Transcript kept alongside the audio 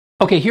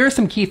Okay, here are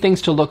some key things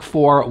to look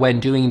for when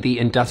doing the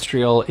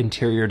industrial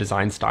interior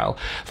design style.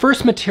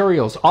 First,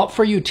 materials. Opt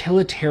for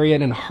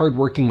utilitarian and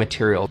hardworking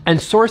materials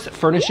and source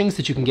furnishings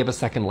that you can give a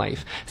second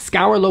life.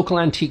 Scour local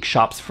antique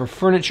shops for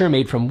furniture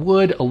made from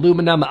wood,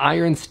 aluminum,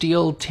 iron,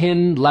 steel,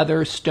 tin,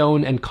 leather,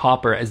 stone, and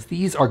copper, as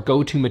these are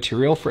go-to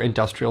material for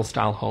industrial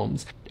style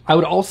homes. I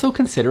would also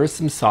consider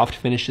some soft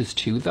finishes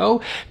too,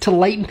 though, to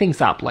lighten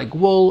things up, like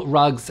wool,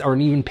 rugs, or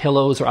even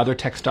pillows or other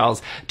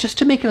textiles, just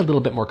to make it a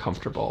little bit more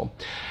comfortable.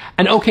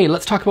 And okay,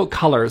 let's talk about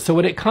colors. So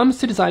when it comes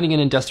to designing an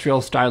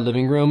industrial style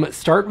living room,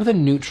 start with a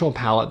neutral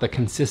palette that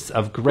consists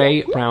of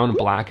gray, brown,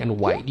 black, and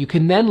white. You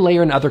can then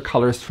layer in other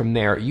colors from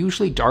there,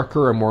 usually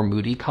darker or more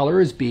moody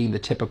colors being the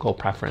typical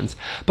preference.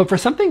 But for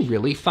something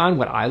really fun,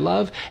 what I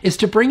love is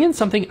to bring in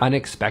something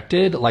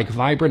unexpected, like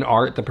vibrant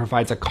art that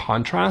provides a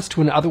contrast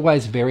to an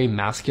otherwise very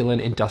masculine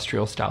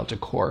industrial style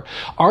decor.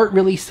 Art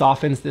really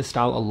softens this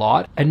style a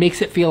lot and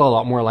makes it feel a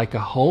lot more like a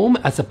home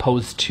as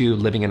opposed to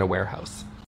living in a warehouse.